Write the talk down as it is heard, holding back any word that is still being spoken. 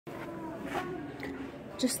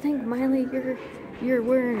Just think, Miley, you're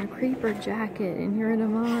wearing a creeper jacket and you're in a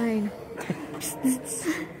mine.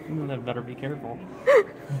 Then better be careful.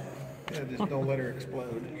 Yeah, just don't let her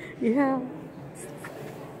explode. Yeah.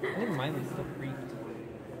 I think Miley's still freaked.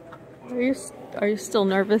 Are you still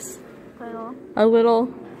nervous? A little. A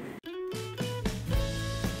little?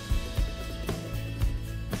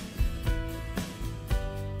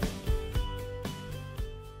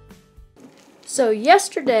 So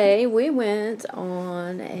yesterday we went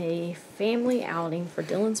on a family outing for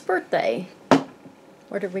Dylan's birthday.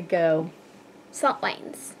 Where did we go? Salt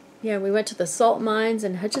mines. Yeah, we went to the salt mines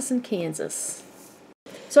in Hutchinson, Kansas.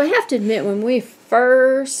 So I have to admit, when we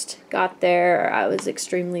first got there, I was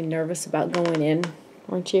extremely nervous about going in,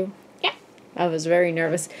 weren't you? Yeah. I was very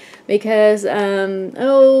nervous because,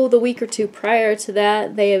 the week or two prior to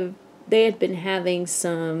that, they had been having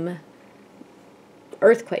some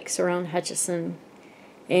earthquakes around Hutchinson.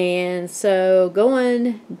 And so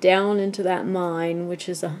going down into that mine, which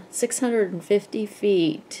is 650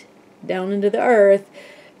 feet down into the earth,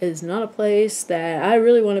 is not a place that I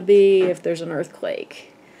really want to be if there's an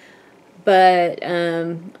earthquake. But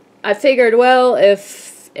I figured, well,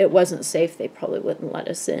 if it wasn't safe, they probably wouldn't let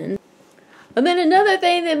us in. And then another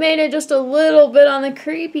thing that made it just a little bit on the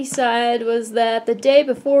creepy side was that the day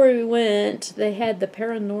before we went, they had the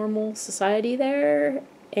Paranormal Society there,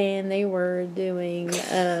 and they were doing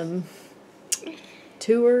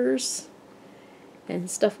tours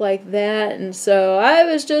and stuff like that. And so I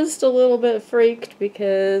was just a little bit freaked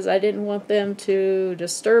because I didn't want them to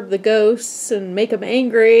disturb the ghosts and make them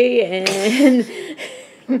angry, and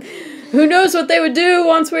who knows what they would do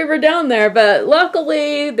once we were down there. But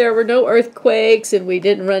luckily there were no earthquakes and we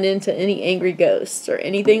didn't run into any angry ghosts or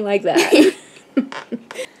anything like that.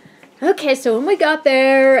 Okay, so when we got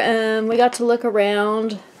there, we got to look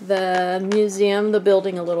around the museum, the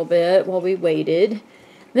building a little bit while we waited.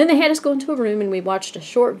 Then they had us go into a room and we watched a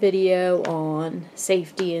short video on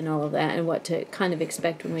safety and all of that and what to kind of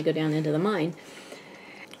expect when we go down into the mine.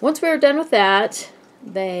 Once we were done with that,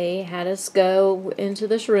 they had us go into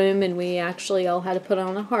this room and we actually all had to put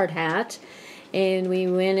on a hard hat. And we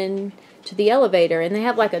went into the elevator, and they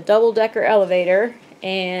have like a double-decker elevator,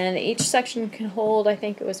 and each section can hold, I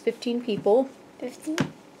think it was 15 people.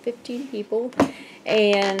 15 people.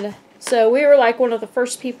 And so we were like one of the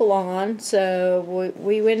first people on, so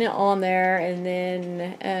we went on there, and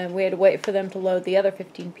then we had to wait for them to load the other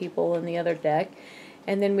 15 people in the other deck,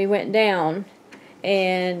 and then we went down,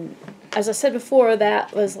 and as I said before,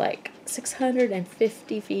 that was like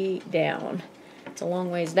 650 feet down. It's a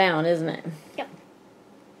long ways down, isn't it? Yep.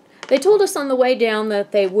 They told us on the way down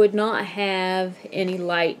that they would not have any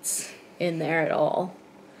lights in there at all.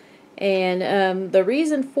 And the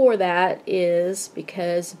reason for that is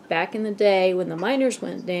because back in the day when the miners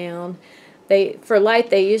went down, for light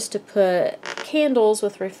they used to put candles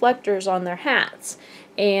with reflectors on their hats.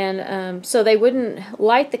 And so they wouldn't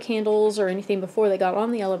light the candles or anything before they got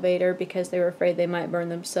on the elevator because they were afraid they might burn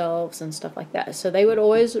themselves and stuff like that. So they would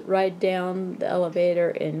always ride down the elevator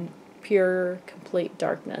in pure, complete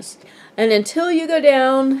darkness. And until you go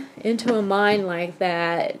down into a mine like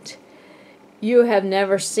that, you have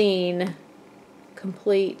never seen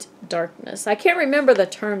complete darkness. I can't remember the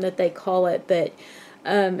term that they call it, but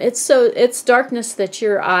it's darkness that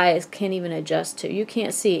your eyes can't even adjust to. You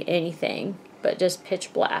can't see anything but just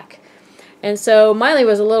pitch black. And so Miley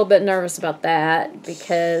was a little bit nervous about that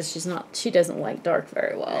because she doesn't like dark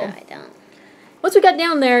very well. No, I don't. Once we got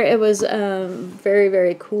down there, it was very,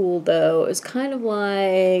 very cool, though. It was kind of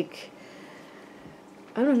like,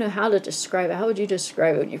 I don't know how to describe it. How would you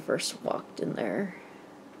describe it when you first walked in there?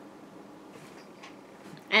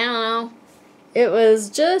 I don't know. It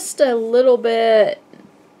was just a little bit,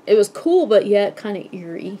 it was cool, but yet kind of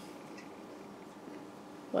eerie,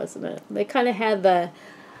 wasn't it? They kind of had the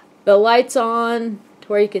lights on to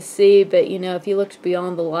where you could see, but, you know, if you looked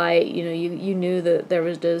beyond the light, you know, you knew that there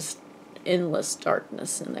was just endless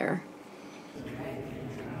darkness in there.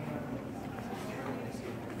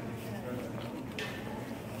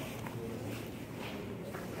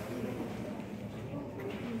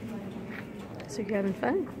 So you having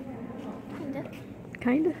fun?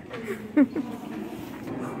 Kinda.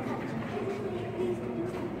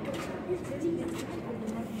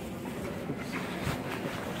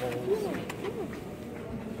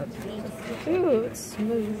 Ooh, it's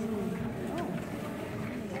smooth.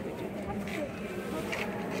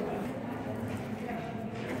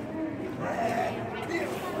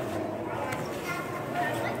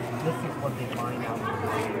 This is what they mine out.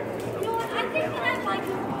 You know what? I think that I like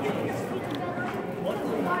it.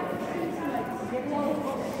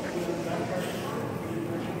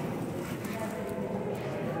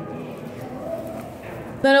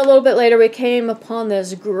 Then a little bit later we came upon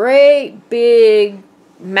this great big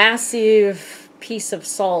massive piece of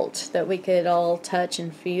salt that we could all touch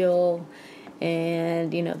and feel,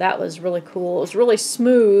 and you know, that was really cool. It was really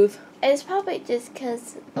smooth. It's probably just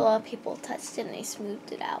because a lot of people touched it and they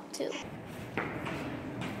smoothed it out too. Of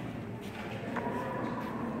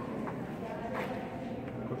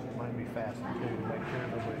course, it might be fastened too to make sure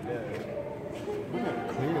nobody does. Look how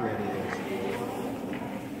clear that is.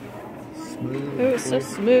 Smooth. It was so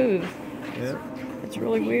smooth. Yeah. It's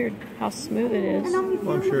really weird how smooth it is.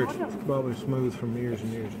 Well, I'm sure it's probably smooth from years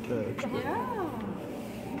and years of touch. Yeah.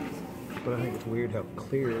 But I think it's weird how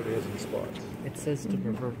clear it is in spots. It says to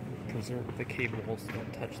preserve the cables,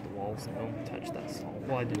 don't touch the walls, don't touch that salt.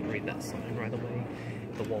 Well, I didn't read that sign right away.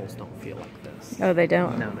 The walls don't feel like this. Oh, they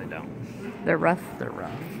don't? No, they don't. They're rough? They're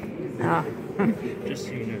rough. Ah. Just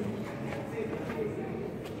so you know.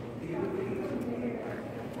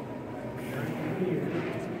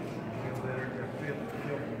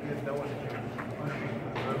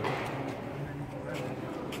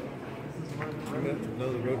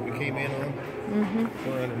 Know the road we came in on? Mm-hmm.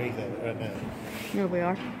 We're underneath it right now. Here we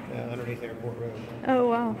are. Yeah, underneath Airport Road. Oh,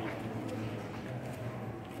 wow.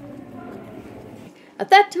 At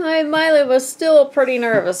that time, Miley was still pretty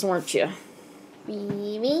nervous, weren't you?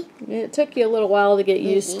 Maybe. It took you a little while to get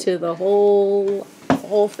used to the whole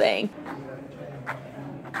thing.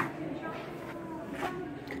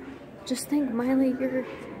 Just think, Miley,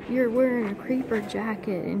 you're wearing a creeper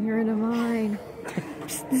jacket and you're in a mine.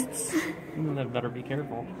 That better be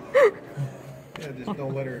careful. Yeah, just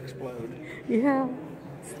don't let her explode. Yeah.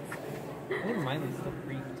 I think Miley's still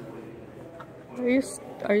freaked.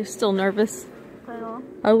 Are you still nervous? Well.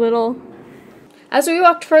 A little. As we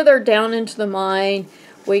walked further down into the mine,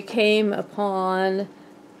 we came upon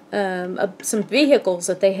some vehicles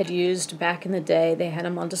that they had used back in the day. They had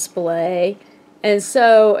them on display. And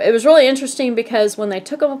so it was really interesting because when they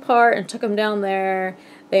took them apart and took them down there,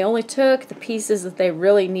 they only took the pieces that they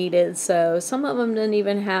really needed. So some of them didn't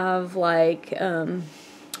even have like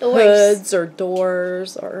hoods or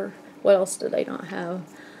doors, or what else did they not have?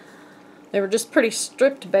 They were just pretty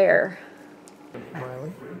stripped bare.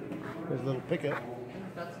 Miley, there's a little pickup.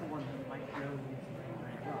 That's the one that Mike drove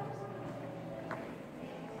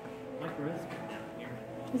Mike Rose down here.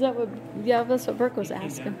 Is that what? Yeah, that's what Brooke was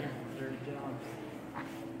asking.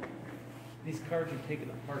 These cars are taken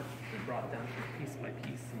apart and brought down piece by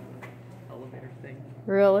piece in the elevator thing.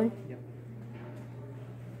 Really? Yep.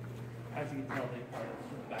 As you can tell, they put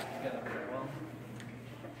it back together very well.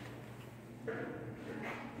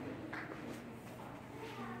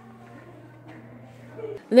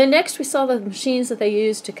 And then next we saw the machines that they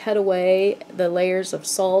used to cut away the layers of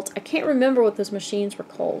salt. I can't remember what those machines were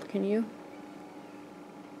called. Can you?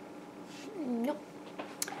 Nope.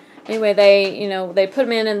 Anyway, they put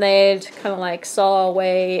them in and they'd kind of like saw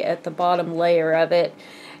away at the bottom layer of it.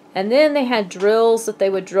 And then they had drills that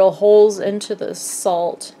they would drill holes into the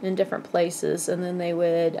salt in different places, and then they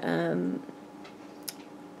would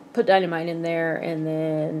put dynamite in there and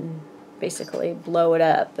then basically blow it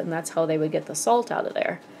up, and that's how they would get the salt out of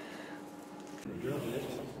there.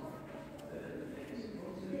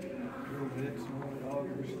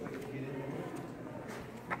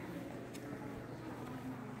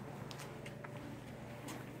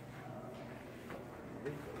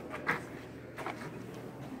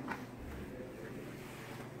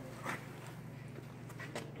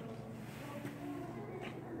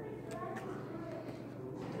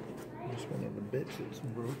 Just one of the bits that's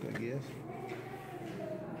broke, I guess.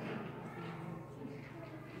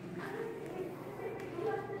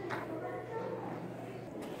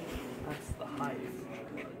 That's the high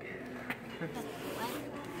amperage plug.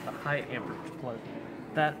 The high amperage plug.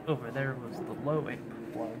 That over there was the low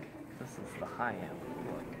amp plug. This is the high amp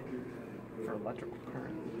plug for electrical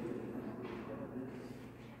current.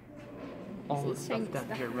 All this stuff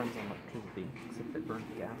down here runs on electricity, except it burns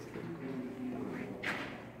gas too.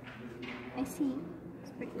 I see.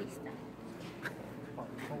 It's prickly stuff.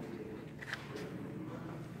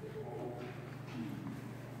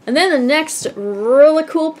 And then the next really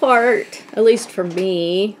cool part, at least for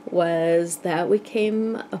me, was that we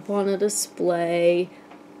came upon a display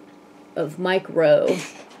of Mike Rowe.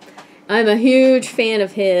 I'm a huge fan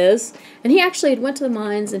of his, and he actually went to the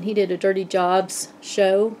mines and he did a Dirty Jobs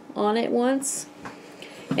show on it once.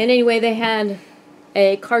 And anyway, they had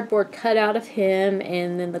a cardboard cutout of him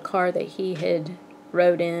and then the car that he had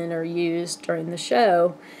rode in or used during the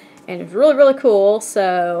show, and it was really, really cool,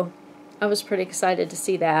 so I was pretty excited to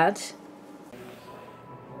see that.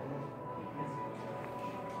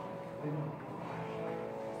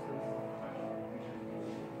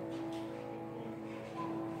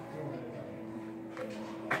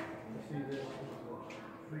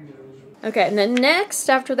 Okay, and then next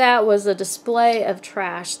after that was a display of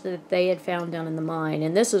trash that they had found down in the mine.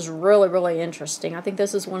 And this is really, really interesting. I think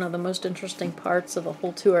this is one of the most interesting parts of the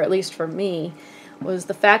whole tour, at least for me, was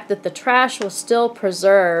the fact that the trash was still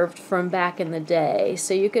preserved from back in the day.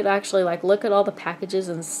 So you could actually like look at all the packages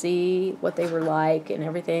and see what they were like and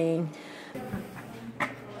everything.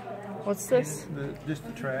 What's this? Just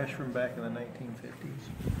the trash from back in the 1950s.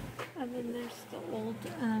 And then there's the old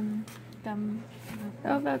gum.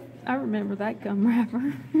 Oh, that I remember that gum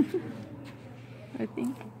wrapper. I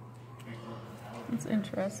think it's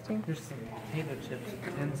interesting. There's some potato chips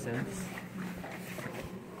for 10 cents.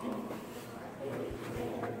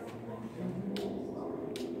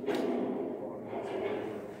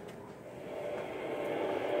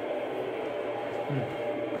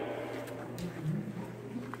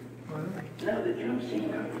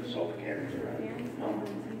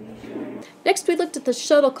 Next, we looked at the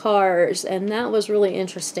shuttle cars, and that was really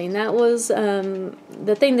interesting. That was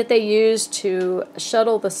the thing that they used to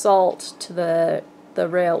shuttle the salt to the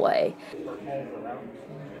railway.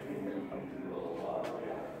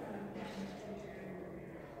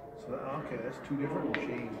 So, okay, that's two different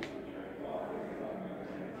machines.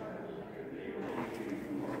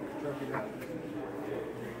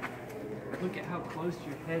 Look at how close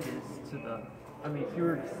your head is to the... I mean, if you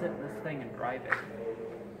were to sit in this thing and drive it,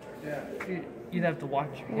 Yeah. you'd have to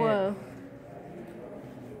watch your head. Whoa.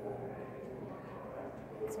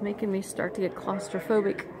 It's making me start to get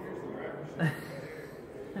claustrophobic.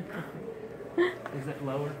 Is it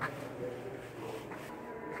lower?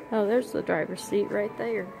 Oh, there's the driver's seat right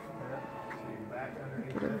there.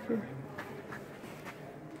 Get over here.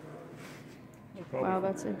 Wow,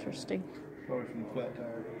 that's interesting. Probably from the flat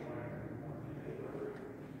tire.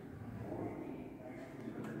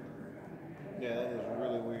 Yeah, that is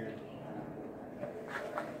really weird.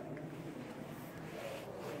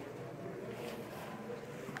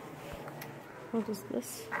 What is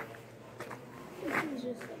this? This is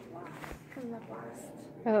just a blast from the blast.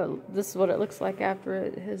 Oh, this is what it looks like after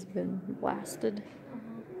it has been blasted.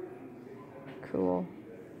 Cool.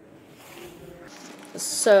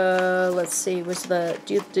 So let's see.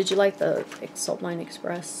 Did you like the Salt Mine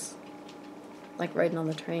Express? Like riding on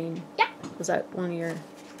the train? Yeah. Was that one of your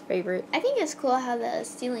favorite? I think it's cool how the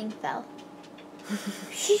ceiling fell.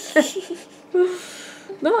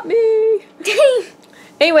 Not me.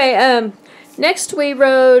 Anyway, next we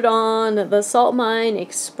rode on the Salt Mine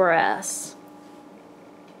Express.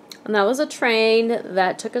 And that was a train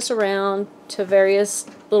that took us around to various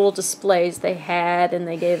little displays they had, and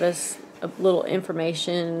they gave us a little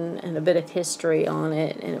information and a bit of history on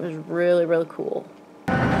it, and it was really, really cool.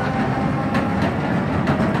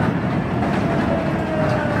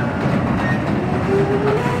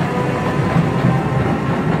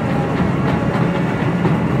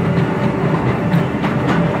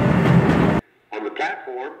 On the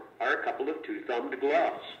platform are a couple of two-thumbed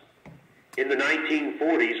gloves. In the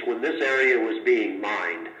 1940s, when this area was being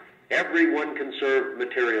mined, everyone conserved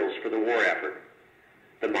materials for the war effort.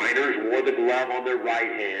 The miners wore the glove on their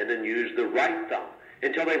right hand and used the right thumb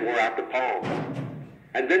until they wore out the palm.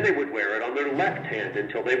 And then they would wear it on their left hand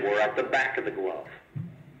until they wore out the back of the glove.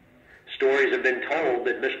 Stories have been told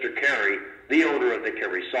that Mr. Carey, the owner of the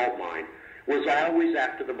Carey Salt Mine, was always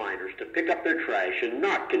after the miners to pick up their trash and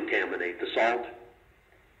not contaminate the salt.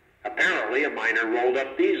 Apparently, a miner rolled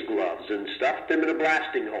up these gloves and stuffed them in a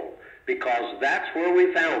blasting hole, because that's where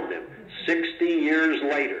we found them 60 years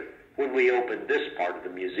later when we opened this part of the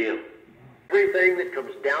museum. Everything that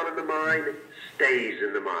comes down in the mine stays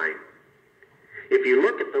in the mine. If you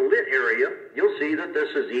look at the lit area, you'll see that this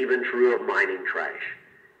is even true of mining trash.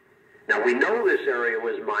 Now, we know this area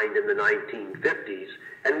was mined in the 1950s,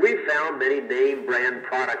 and we've found many name brand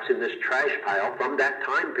products in this trash pile from that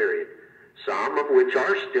time period, some of which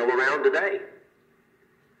are still around today.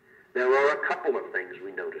 There are a couple of things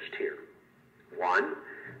we noticed here. One,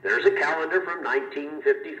 there's a calendar from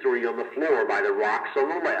 1953 on the floor by the rocks on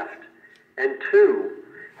the left. And two,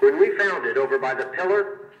 when we found it over by the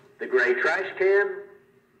pillar, the gray trash can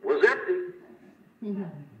was empty. Mm-hmm.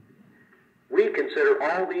 We consider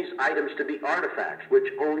all these items to be artifacts,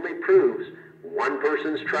 which only proves one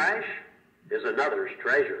person's trash is another's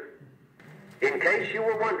treasure. In case you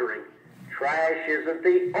were wondering, trash isn't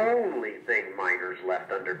the only thing miners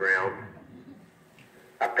left underground.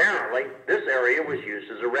 Apparently, this area was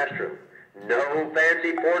used as a restroom. No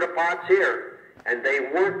fancy porta pots here, and they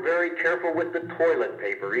weren't very careful with the toilet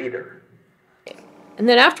paper either. And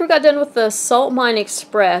then after we got done with the Salt Mine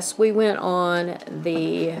Express, we went on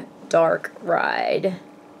the dark ride.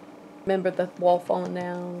 Remember the wall falling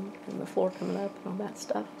down and the floor coming up and all that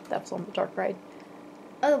stuff? That was on the dark ride.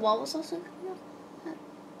 Oh, the wall was also coming off?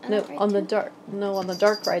 No, on the dark. No, on the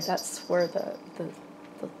dark ride. That's where the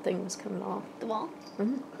thing was coming off. The wall?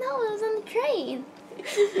 Mm-hmm. No, it was on the train.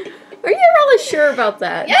 Are you really sure about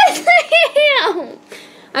that? Yes, I am.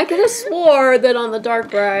 I could have swore that on the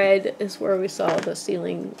dark ride is where we saw the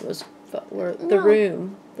ceiling was, where the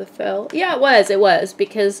room that fell. Yeah, it was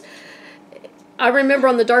because I remember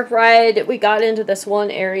on the dark ride we got into this one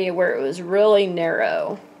area where it was really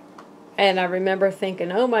narrow. And I remember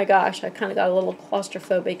thinking, oh my gosh, I kind of got a little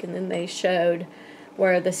claustrophobic, and then they showed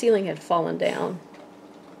where the ceiling had fallen down.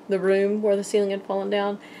 The room where the ceiling had fallen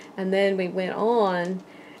down. And then we went on,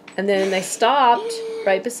 and then they stopped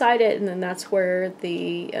right beside it, and then that's where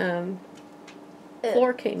the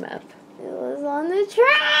floor came up. It was on the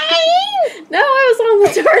train! No, it was on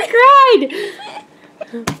the dark ride!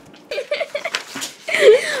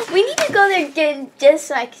 We need to go there again just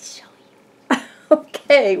so I can show you.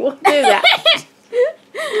 Okay, we'll do that.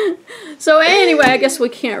 So anyway, I guess we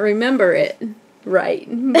can't remember it right,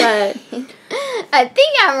 but I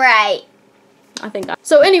think I'm right.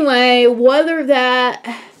 So anyway, whether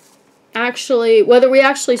we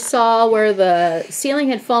actually saw where the ceiling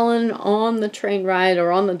had fallen on the train ride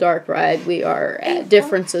or on the dark ride, we are at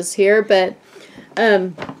differences here, but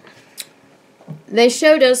they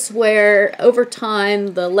showed us where over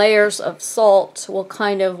time the layers of salt will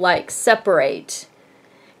kind of like separate,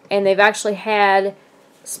 and they've actually had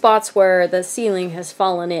spots where the ceiling has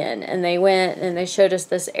fallen in, and they went and they showed us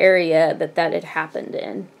this area that had happened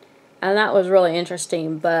in, and that was really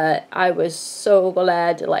interesting. But I was so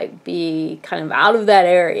glad to like be kind of out of that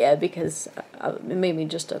area because it made me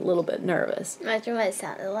just a little bit nervous. Imagine what it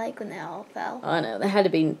sounded like when they all fell. I know, that had to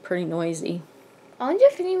be pretty noisy. I wonder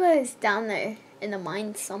if anybody's down there in the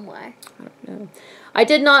mine somewhere. I don't know. I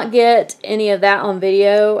did not get any of that on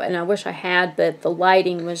video, and I wish I had, but the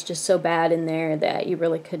lighting was just so bad in there that you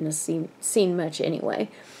really couldn't have seen much anyway.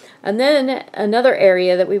 And then another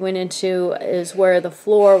area that we went into is where the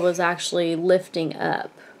floor was actually lifting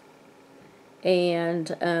up.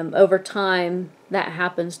 And over time, that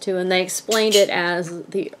happens too. And they explained it as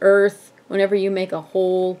the earth, whenever you make a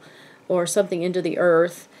hole or something into the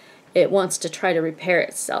earth, it wants to try to repair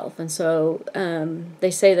itself. And so they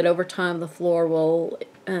say that over time the floor will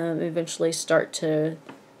eventually start to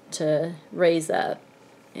raise up.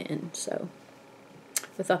 And so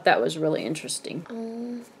I thought that was really interesting.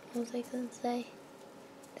 What was I going to say?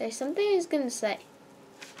 There's something I was going to say.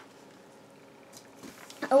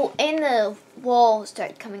 Oh, and the wall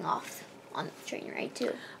started coming off on the train ride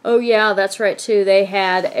too. Oh yeah, that's right too. They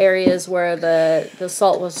had areas where the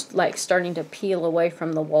salt was like starting to peel away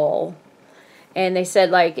from the wall. And they said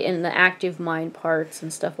like in the active mine parts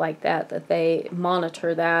and stuff like that, that they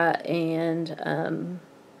monitor that and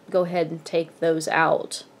go ahead and take those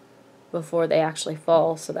out before they actually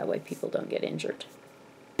fall, so that way people don't get injured.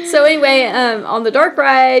 So anyway, on the dark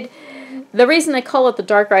ride, the reason they call it the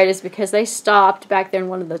dark ride is because they stopped back there in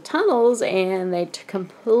one of the tunnels and they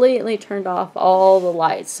completely turned off all the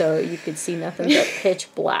lights, so you could see nothing but pitch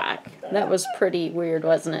black. That was pretty weird,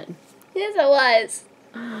 wasn't it? Yes, it was.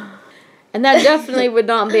 And that definitely would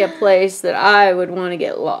not be a place that I would want to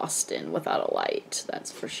get lost in without a light,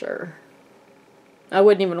 that's for sure. I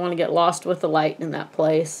wouldn't even want to get lost with a light in that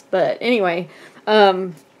place. But anyway,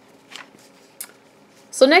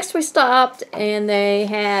 so next we stopped and they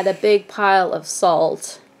had a big pile of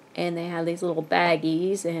salt, and they had these little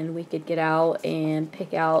baggies, and we could get out and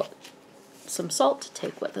pick out some salt to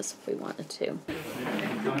take with us if we wanted to.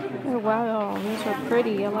 Oh wow, those are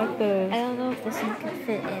pretty. I like those. I don't know if this one could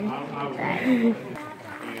fit in the bag.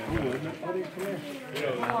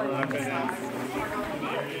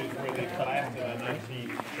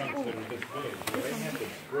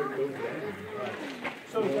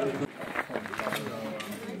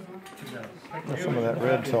 Some of that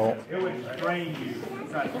red salt. This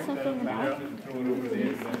one fit in the bag?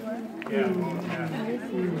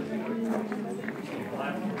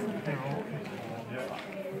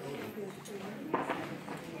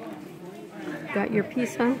 Got your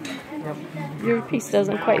piece, huh? Yep. Your piece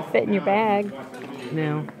doesn't quite fit in your bag.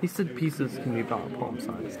 No, he said pieces can be about palm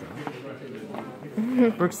size though.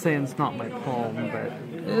 Brooke's saying it's not my palm, but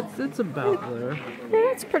it's about there.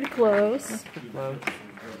 Yeah, it's pretty close. That's pretty close.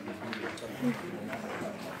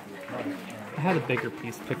 I had a bigger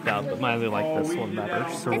piece picked out, but I really like this one better,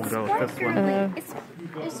 so we'll go with this one.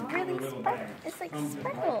 It's really it's like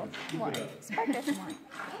sparkle one. Sparkle one.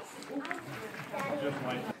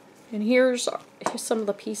 And here's some of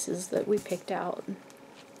the pieces that we picked out.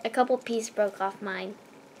 A couple pieces broke off mine.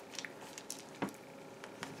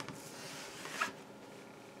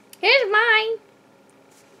 Here's mine.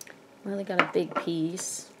 Really got a big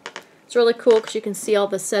piece. It's really cool because you can see all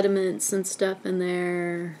the sediments and stuff in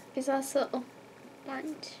there. There's also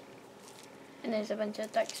orange. And there's a bunch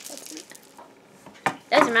of dark spots in it.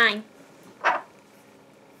 Those are mine.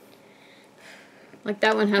 Like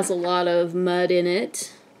that one has a lot of mud in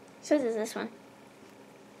it. So does this one.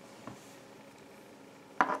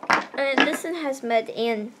 And then this one has mud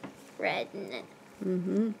and red in it.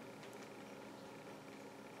 Mm-hmm.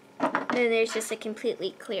 And then there's just a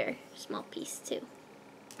completely clear small piece too.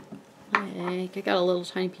 I got a little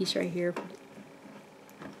tiny piece right here.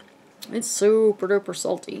 It's super duper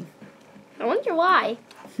salty. I wonder why.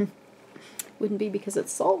 Wouldn't be because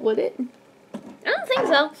it's salt, would it? I don't think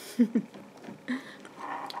so.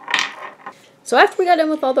 So after we got done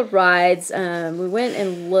with all the rides, we went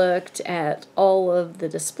and looked at all of the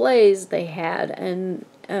displays they had. And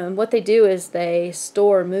what they do is they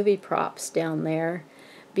store movie props down there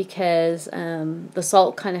because the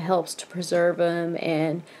salt kind of helps to preserve them.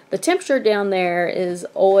 And the temperature down there is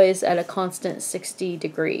always at a constant 60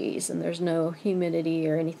 degrees. And there's no humidity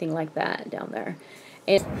or anything like that down there.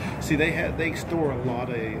 And See, they store a lot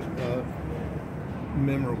of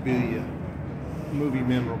memorabilia, movie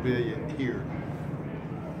memorabilia here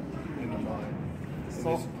in the mine.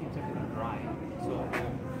 Salt keeps everything dry, so it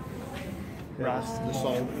won't rust. The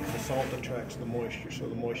salt attracts the moisture, so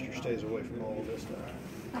the moisture stays away from all of this stuff.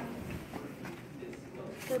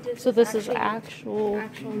 So this is actual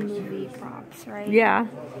movie props, right? Yeah.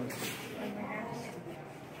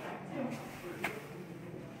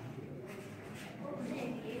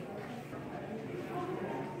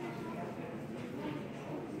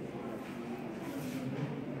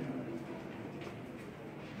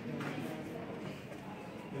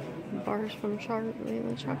 Bars from Charlie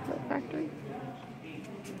the Chocolate Factory.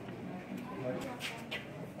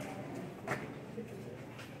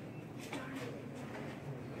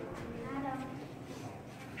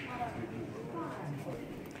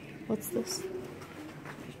 What's this?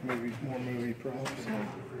 Just more movie props.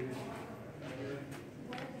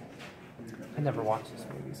 I never watched this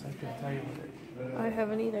movie, so I can't tell you what it. I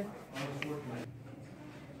haven't either.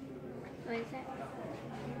 What is that?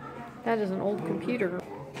 That is an old computer.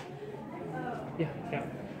 Yeah.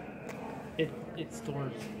 It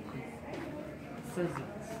stores. It says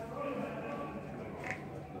it's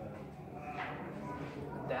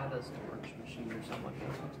a data storage machine or something like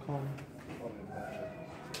that's what it's called.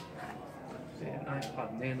 See an iPod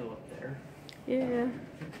Nano up there. Yeah.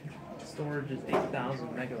 Storage is 8,000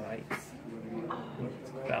 megabytes.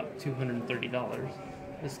 It's about $230.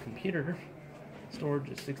 This computer storage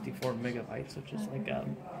is 64 megabytes, which is like a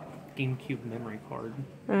GameCube memory card.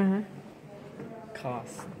 Uh-huh.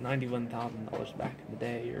 Costs $91,000 back in the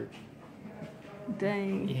day, or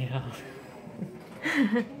Dang. yeah.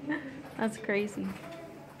 That's crazy.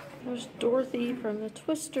 There's Dorothy from the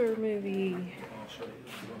Twister movie. I'll show you.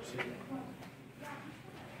 You want to see it?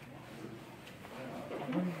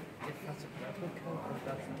 If that's a replica or if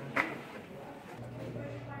that's not.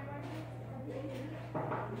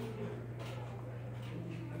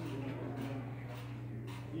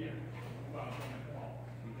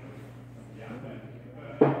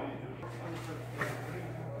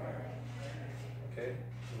 Okay,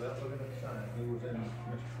 so that look at the sign. Who was in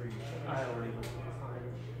Mr. Freeze? I already looked at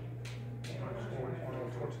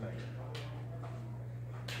Schwarzenegger.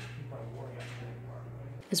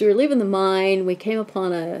 as we were leaving the mine, we came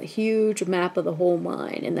upon a huge map of the whole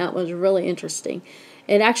mine, and that was really interesting.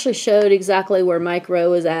 It actually showed exactly where Mike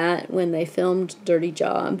Rowe was at when they filmed Dirty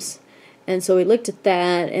Jobs. And so we looked at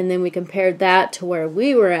that, and then we compared that to where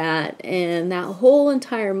we were at, and that whole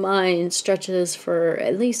entire mine stretches for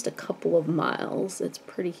at least a couple of miles. It's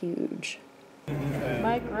pretty huge.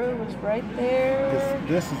 Mike Rowe was right there.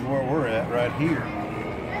 This is where we're at, right here.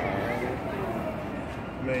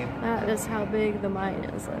 I mean, That is how big the mine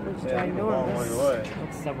is. That is yeah, a long way ginormous. away.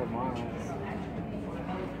 That's several miles.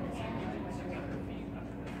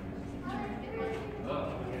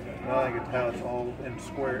 I think it's how it's all in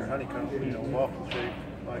square honeycomb, waffle shape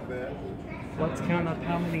like that. Let's count up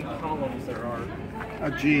how many columns there are,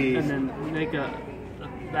 Oh, geez. and then make that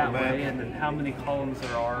map. way, and then how many columns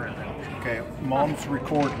there are, and then Okay, Mom's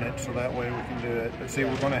recording it, so that way we can do it. But see,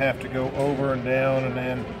 we're going to have to go over and down, and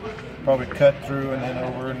then probably cut through, and then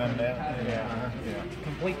over, and then down. Yeah.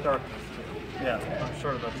 complete darkness. Yeah. I'm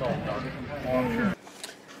sure that's all dark. Oh, I'm sure.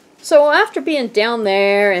 So after being down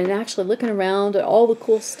there and actually looking around at all the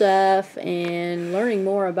cool stuff and learning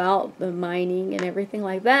more about the mining and everything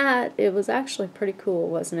like that, it was actually pretty cool,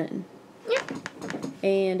 wasn't it? Yeah.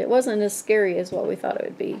 And it wasn't as scary as what we thought it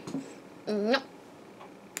would be. No.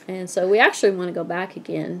 And so we actually want to go back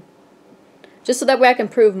again. Just so that way I can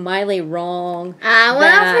prove Miley wrong. I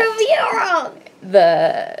want to prove you wrong.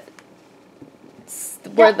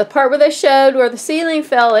 Where the part where they showed where the ceiling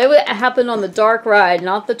fell, it happened on the dark ride,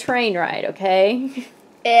 not the train ride, okay?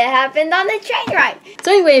 It happened on the train ride.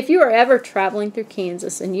 So anyway, if you are ever traveling through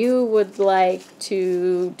Kansas and you would like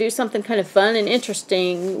to do something kind of fun and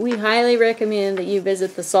interesting, we highly recommend that you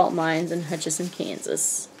visit the salt mines in Hutchinson,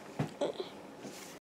 Kansas.